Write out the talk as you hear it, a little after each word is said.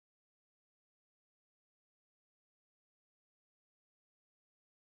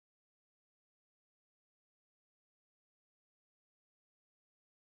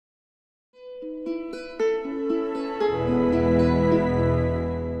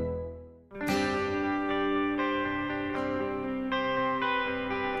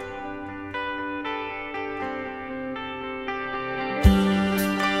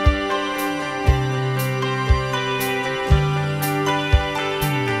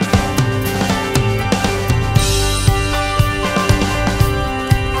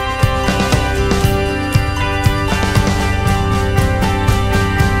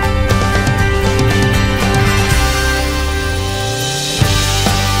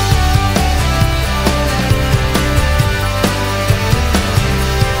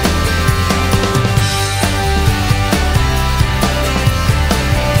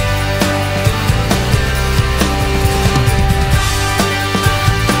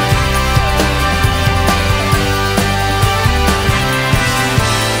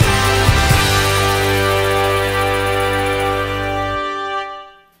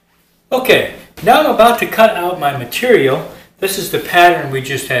Okay, now I'm about to cut out my material. This is the pattern we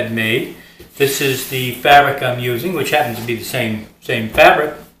just had made. This is the fabric I'm using, which happens to be the same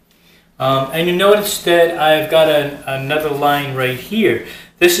fabric. And you notice that I've got another line right here.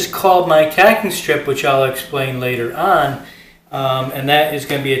 This is called my tacking strip, which I'll explain later on. And that is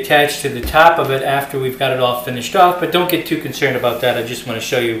going to be attached to the top of it after we've got it all finished off. But don't get too concerned about that. I just want to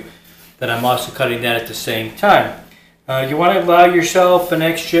show you that I'm also cutting that at the same time. You want to allow yourself an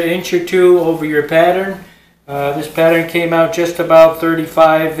extra inch or two over your pattern. This pattern came out just about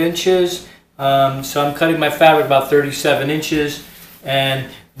 35 inches. So I'm cutting my fabric about 37 inches.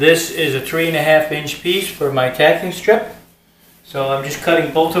 And this is a 3.5 inch piece for my tacking strip. So I'm just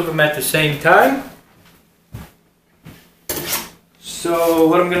cutting both of them at the same time. So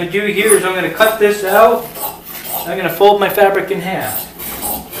what I'm going to do here is I'm going to cut this out. I'm going to fold my fabric in half.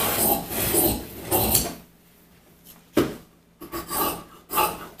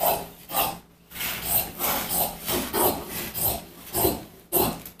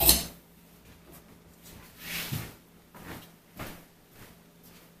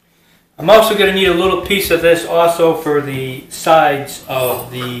 I'm also going to need a little piece of this also for the sides of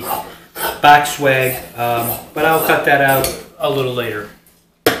the back swag, but I'll cut that out a little later.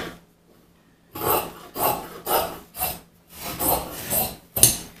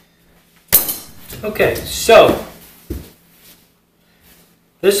 Okay, so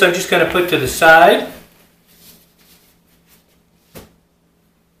this I'm just going to put to the side.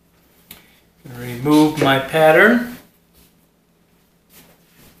 Remove my pattern.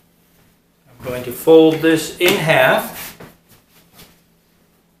 I'm going to fold this in half.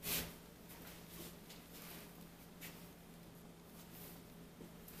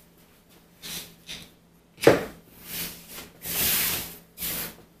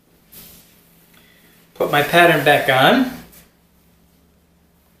 Put my pattern back on.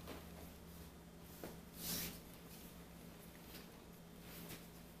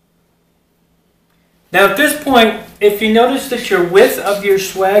 Now at this point, if you notice that your width of your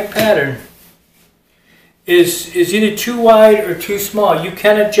swag pattern is either too wide or too small, you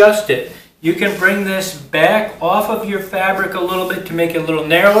can adjust it. You can bring this back off of your fabric a little bit to make it a little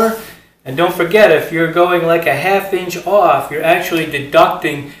narrower. And don't forget, if you're going like a ½ inch off, you're actually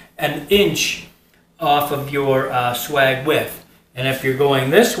deducting an inch off of your swag width. And if you're going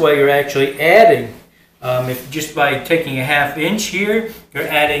this way, you're actually adding, if just by taking a ½ inch here, you're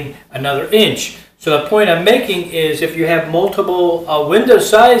adding another inch. So the point I'm making is if you have multiple window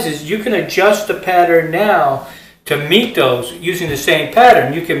sizes, you can adjust the pattern now to meet those using the same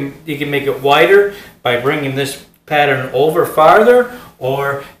pattern. You can make it wider by bringing this pattern over farther,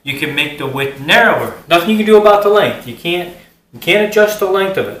 or you can make the width narrower. Nothing you can do about the length. You can't adjust the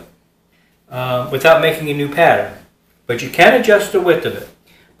length of it without making a new pattern. But you can adjust the width of it.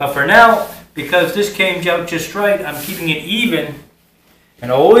 But for now, because this came out just right, I'm keeping it even.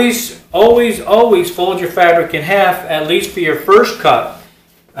 And always, always, always fold your fabric in half, at least for your first cut,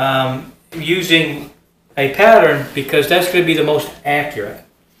 using a pattern, because that's going to be the most accurate.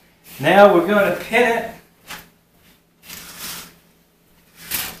 Now we're going to pin it.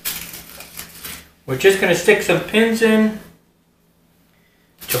 We're just going to stick some pins in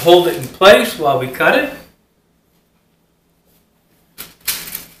to hold it in place while we cut it.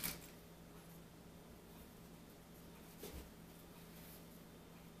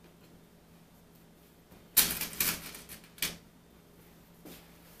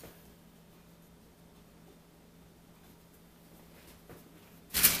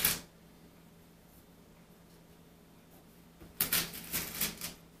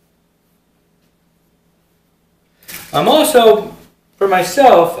 I'm also, for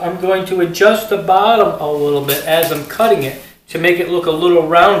myself, I'm going to adjust the bottom a little bit as I'm cutting it to make it look a little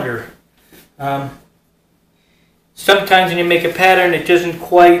rounder. Sometimes when you make a pattern, it doesn't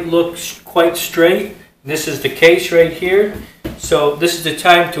quite look quite straight. This is the case right here. So this is the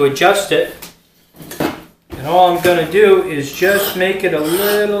time to adjust it. And all I'm going to do is just make it a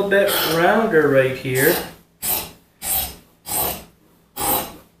little bit rounder right here.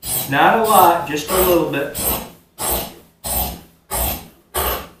 Not a lot, just a little bit.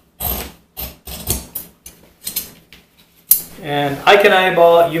 And I can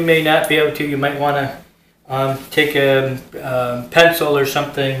eyeball it. You may not be able to. You might want to take a pencil or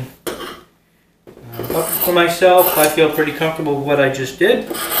something. But for myself, I feel pretty comfortable with what I just did.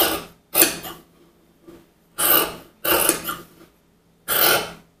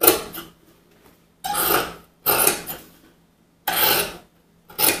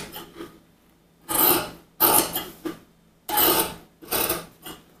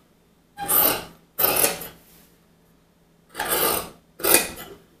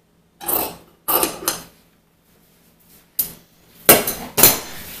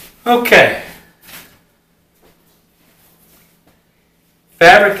 Okay.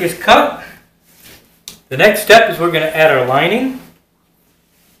 Fabric is cut. The next step is we're going to add our lining.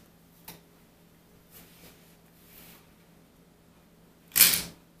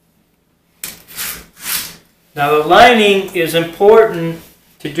 Now the lining is important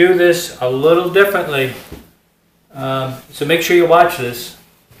to do this a little differently. So make sure you watch this.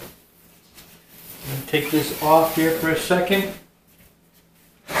 I'm going to take this off here for a second.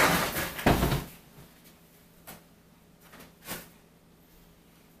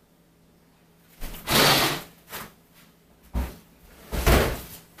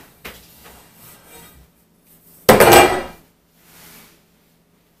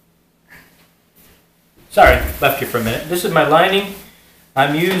 Sorry, left you for a minute. This is my lining.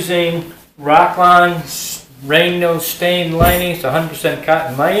 I'm using Rocklon Rain No Stain lining. It's 100%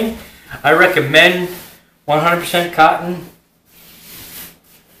 cotton lining. I recommend 100% cotton.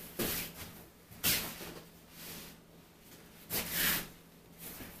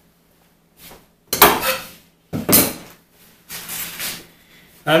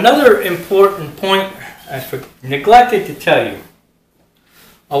 Another important point I neglected to tell you.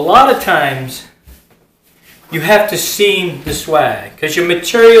 A lot of times you have to seam the swag because your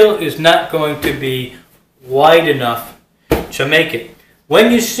material is not going to be wide enough to make it. When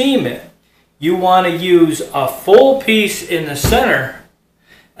you seam it, you want to use a full piece in the center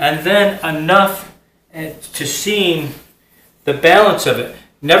and then enough to seam the balance of it.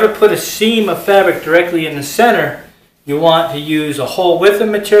 Never put a seam of fabric directly in the center. You want to use a whole width of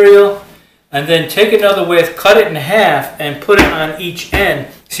material and then take another width, cut it in half, and put it on each end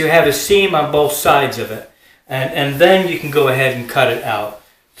so you have a seam on both sides of it. And then you can go ahead and cut it out.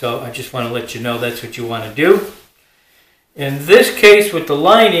 So I just want to let you know that's what you want to do. In this case with the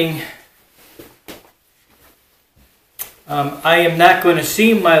lining, I am not going to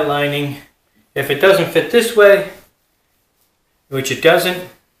seam my lining. If it doesn't fit this way, which it doesn't,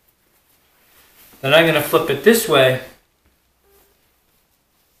 then I'm going to flip it this way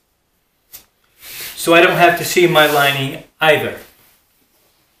so I don't have to seam my lining either.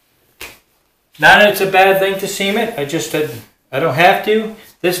 Not that it's a bad thing to seam it, I don't have to.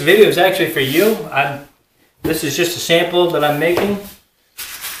 This video is actually for you. This is just a sample that I'm making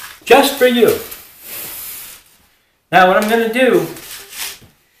just for you. Now what I'm going to do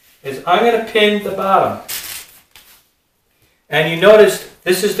is I'm going to pin the bottom. And you notice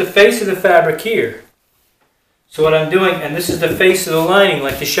this is the face of the fabric here. So what I'm doing, and this is the face of the lining,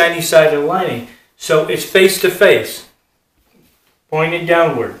 like the shiny side of the lining. So it's face to face, pointed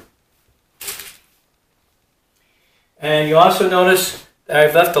downward. And you also notice that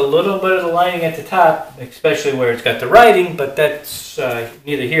I've left a little bit of the lining at the top, especially where it's got the writing, but that's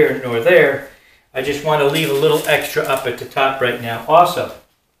neither here nor there. I just want to leave a little extra up at the top right now also.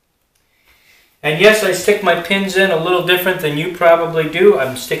 And yes, I stick my pins in a little different than you probably do.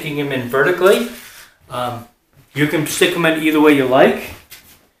 I'm sticking them in vertically. You can stick them in either way you like.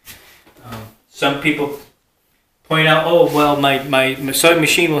 Some people point out, oh, well, my sewing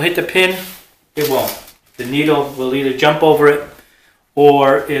machine will hit the pin. It won't. The needle will either jump over it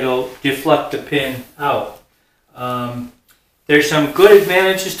or it'll deflect the pin out. There's some good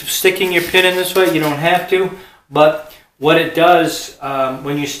advantages to sticking your pin in this way. You don't have to, but what it does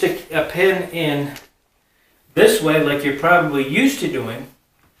when you stick a pin in this way, like you're probably used to doing,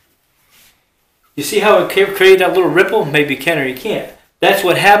 you see how it created that little ripple? Maybe you can or you can't. That's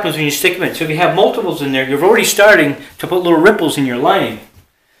what happens when you stick them in. So if you have multiples in there, you're already starting to put little ripples in your lining.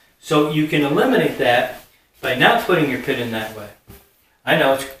 So you can eliminate that by not putting your pin in that way. I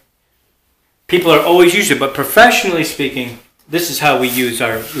know people are always used to it, but professionally speaking, this is how we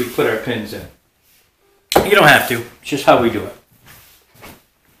put our pins in. You don't have to. It's just how we do it.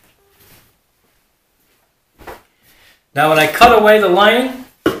 Now when I cut away the lining,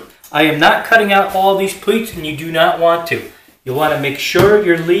 I am not cutting out all these pleats, and you do not want to. You want to make sure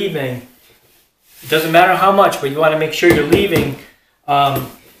you're leaving, it doesn't matter how much, but you want to make sure you're leaving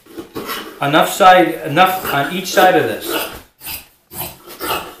enough on each side of this.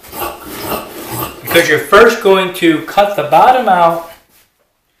 Because you're first going to cut the bottom out,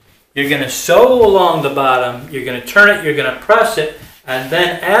 you're going to sew along the bottom, you're going to turn it, you're going to press it, and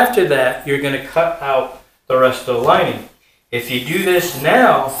then after that you're going to cut out the rest of the lining. If you do this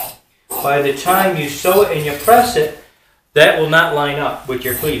now, by the time you sew it and you press it, that will not line up with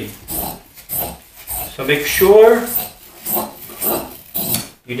your pleating. So make sure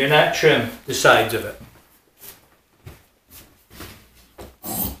you do not trim the sides of it.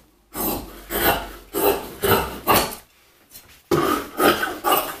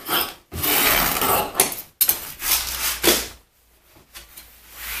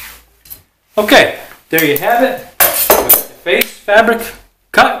 Okay, there you have it. With the face fabric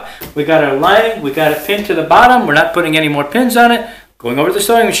cut, we got our lining, we got a pin to the bottom. We're not putting any more pins on it. Going over to the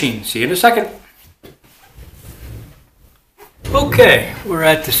sewing machine. See you in a second. Okay, we're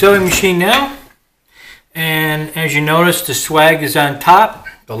at the sewing machine now. And as you notice, the swag is on top,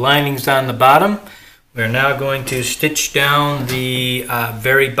 the lining's on the bottom. We're now going to stitch down the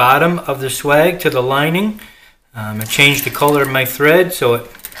very bottom of the swag to the lining. I changed the color of my thread so it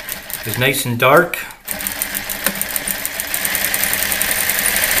is nice and dark.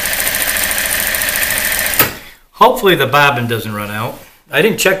 Hopefully the bobbin doesn't run out. I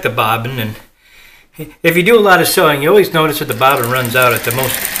didn't check the bobbin, and if you do a lot of sewing, you always notice that the bobbin runs out at the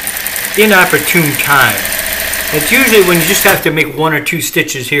most inopportune time. It's usually when you just have to make 1 or 2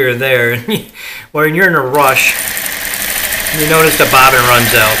 stitches here or there, and when you're in a rush, you notice the bobbin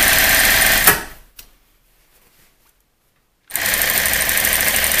runs out.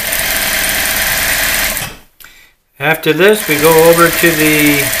 After this, we go over to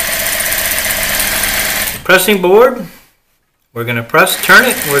the pressing board. We're going to turn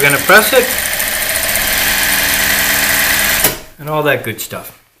it, we're going to press it, and all that good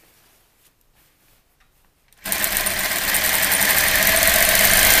stuff.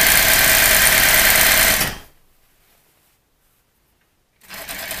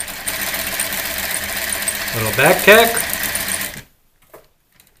 Little back tack.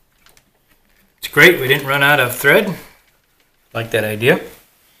 It's great we didn't run out of thread. Like that idea.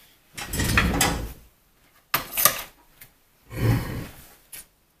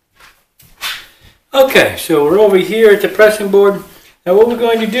 Okay, so we're over here at the pressing board. Now what we're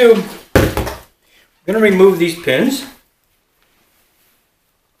going to do, we're going to remove these pins.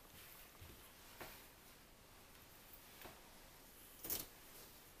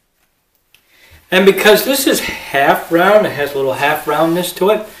 And because this is half round, it has a little half roundness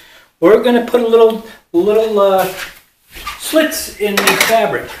to it, we're going to put a little slits in the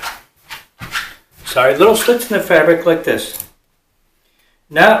fabric. Sorry, little slits in the fabric like this.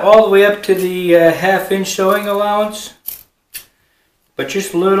 Not all the way up to the ½ inch sewing allowance, but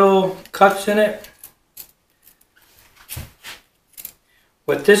just little cuts in it.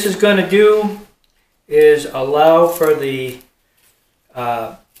 What this is going to do is allow for the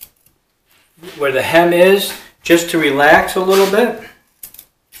where the hem is just to relax a little bit.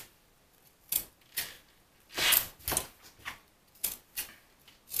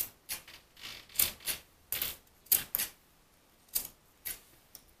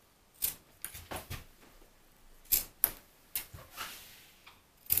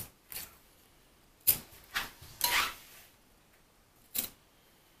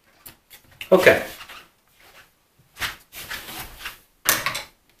 Okay.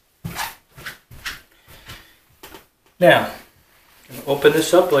 Now, I'm going to open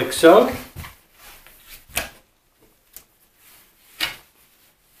this up like so.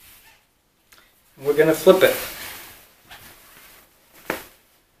 We're going to flip it.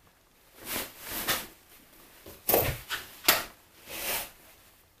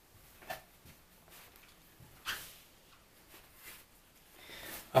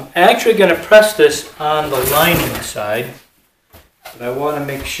 I'm actually going to press this on the lining side, but I want to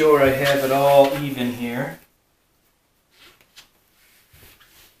make sure I have it all even here.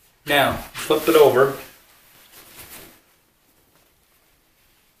 Now, flip it over.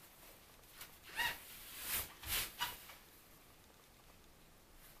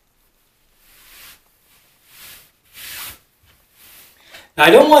 Now, I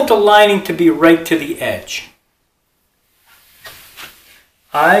don't want the lining to be right to the edge.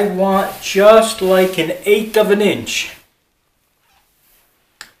 I want just like 1/8 of an inch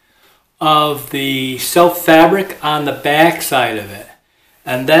of the self fabric on the back side of it.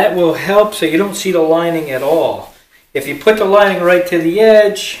 And that will help so you don't see the lining at all. If you put the lining right to the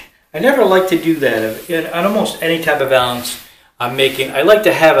edge, I never like to do that. On almost any type of valance I'm making, I like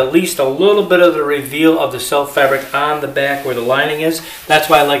to have at least a little bit of the reveal of the self fabric on the back where the lining is. That's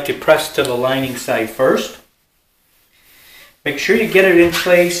why I like to press to the lining side first. Make sure you get it in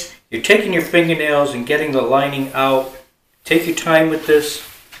place. You're taking your fingernails and getting the lining out. Take your time with this.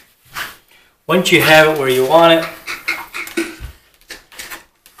 Once you have it where you want it,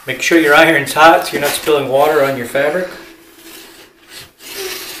 make sure your iron's hot so you're not spilling water on your fabric.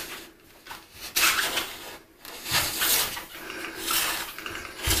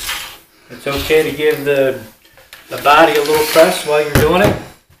 It's okay to give the body a little press while you're doing it.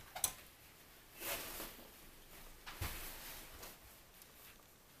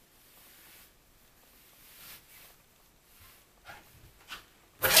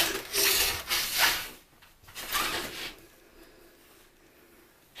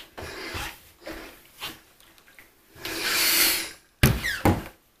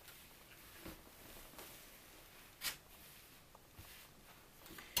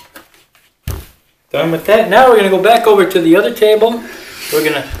 Done with that. Now we're going to go back over to the other table. We're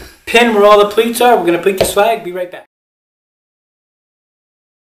going to pin where all the pleats are. We're going to pleat the swag. Be right back.